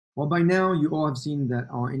Well, by now, you all have seen that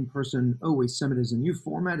our in-person OA Summit is a new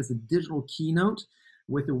format. It's a digital keynote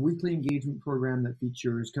with a weekly engagement program that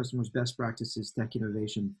features customers' best practices, tech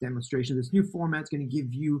innovation, demonstration. This new format is going to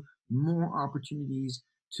give you more opportunities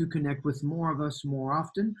to connect with more of us more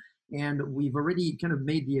often. And we've already kind of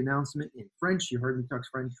made the announcement in French. You heard me talk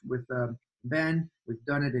French with Ben. We've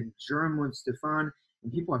done it in German with Stefan.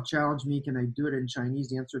 And people have challenged me, can I do it in Chinese?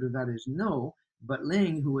 The answer to that is no. But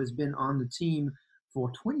Ling, who has been on the team for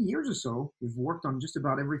 20 years or so, you've worked on just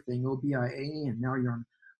about everything, OBIA, and now you're on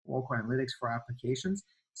Oracle Analytics for applications,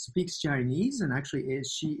 speaks Chinese, and actually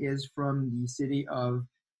she is from the city of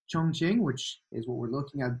Chongqing, which is what we're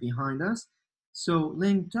looking at behind us. So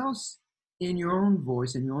Ling, tell us in your own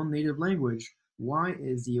voice, in your own native language, why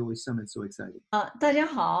is the OA Summit so exciting? 大家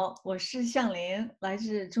好，我是向林，来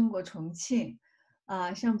自中国重庆。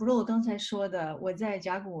像 Bro 刚才说的，我在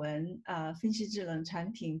甲骨文分析智能产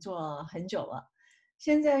品做了很久了，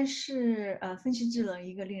现在是分析智能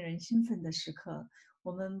一个令人兴奋的时刻。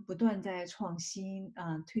我们不断在创新，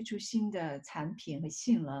推出新的产品和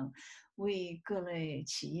性能，为各类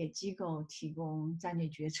企业机构提供战略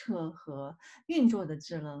决策和运作的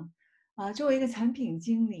智能。作为一个产品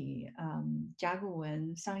经理，甲骨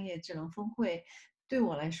文商业智能峰会对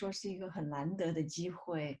我来说是一个很难得的机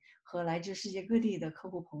会，和来自世界各地的客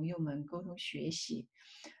户朋友们沟通学习。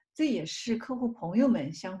这也是客户朋友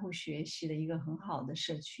们相互学习的一个很好的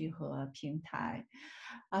社区和平台。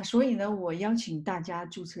所以呢，我邀请大家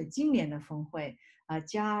注册今年的峰会，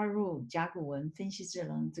加入甲骨文分析智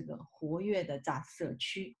能这个活跃的大社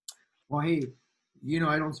区。Well, hey,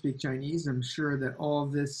 I don't speak Chinese. I'm sure that all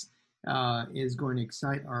of this is going to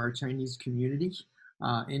excite our Chinese community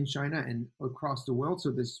in China and across the world.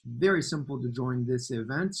 So it's very simple to join this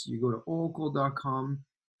event. You go to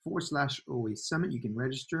oracle.com/OA Summit. You can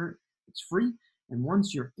register. It's free. And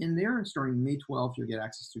once you're in there, starting May 12th, you'll get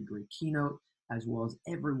access to a great keynote as well as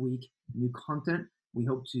every week new content. We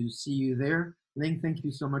hope to see you there. Ling, thank you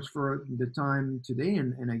so much for the time today.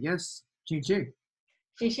 And I guess, ching ching.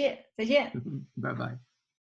 谢谢，再见。Bye bye.